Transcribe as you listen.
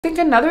I think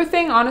another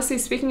thing, honestly,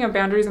 speaking of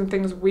boundaries and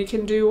things we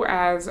can do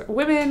as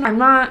women, I'm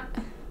not,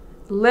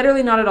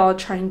 literally not at all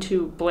trying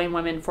to blame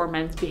women for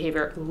men's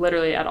behavior,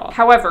 literally at all.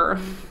 However,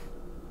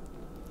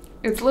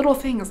 it's little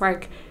things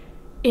like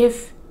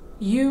if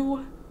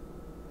you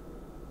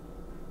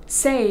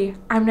say,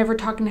 I'm never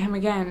talking to him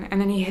again, and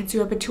then he hits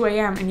you up at 2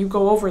 a.m. and you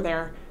go over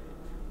there,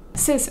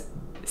 sis,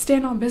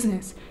 stand on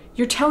business.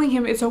 You're telling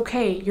him it's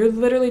okay. You're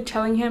literally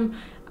telling him,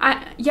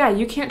 yeah,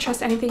 you can't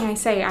trust anything I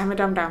say. I'm a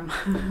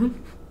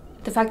dum-dum.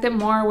 The fact that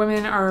more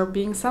women are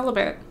being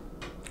celibate,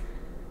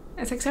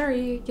 it's like,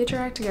 sorry, get your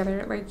act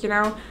together, like, you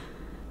know?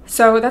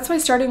 So that's why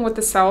starting with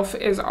the self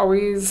is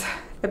always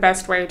the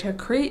best way to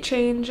create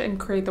change and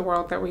create the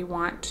world that we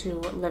want to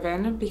live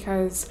in,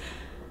 because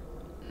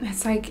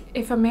it's like,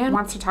 if a man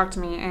wants to talk to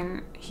me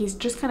and he's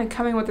just kind of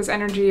coming with this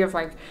energy of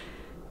like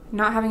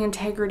not having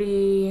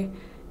integrity,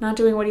 not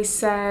doing what he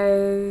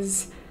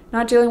says,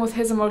 not dealing with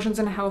his emotions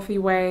in a healthy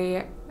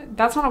way,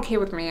 that's not okay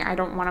with me. I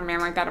don't want a man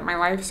like that in my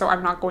life, so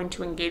I'm not going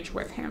to engage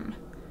with him.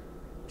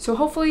 So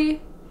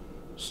hopefully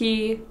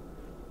he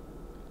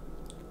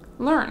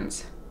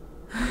learns.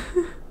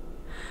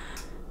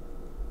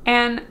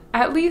 And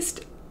at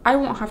least I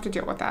won't have to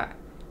deal with that.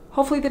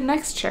 Hopefully the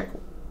next chick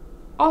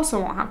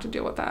also won't have to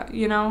deal with that,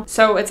 you know?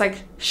 So it's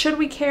like, should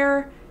we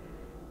care?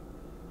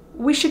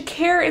 We should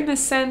care in the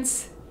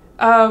sense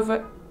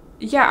of,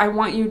 yeah, I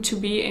want you to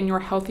be in your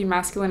healthy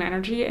masculine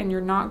energy, and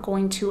you're not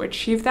going to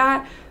achieve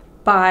that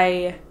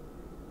by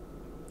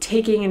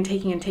taking and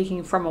taking and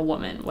taking from a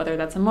woman, whether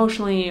that's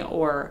emotionally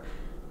or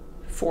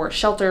for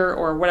shelter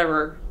or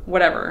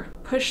whatever.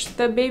 Push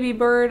the baby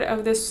bird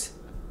of this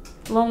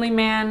lonely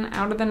man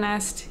out of the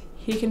nest.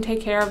 He can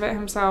take care of it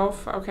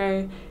himself,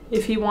 okay?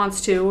 If he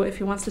wants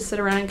to sit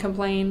around and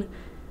complain,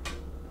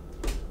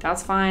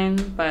 that's fine,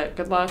 but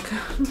good luck.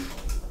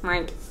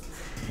 Like,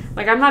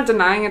 I'm not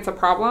denying it's a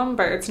problem,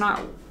 but it's not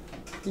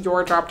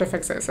your job to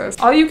fix it, sis.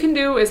 All you can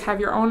do is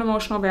have your own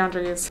emotional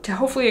boundaries to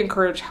hopefully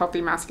encourage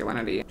healthy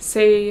masculinity.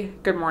 Say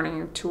good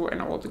morning to an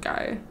old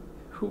guy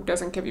who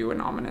doesn't give you an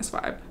ominous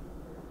vibe,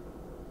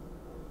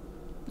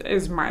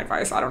 is my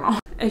advice. I don't know.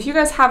 If you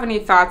guys have any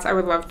thoughts, I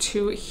would love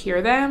to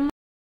hear them.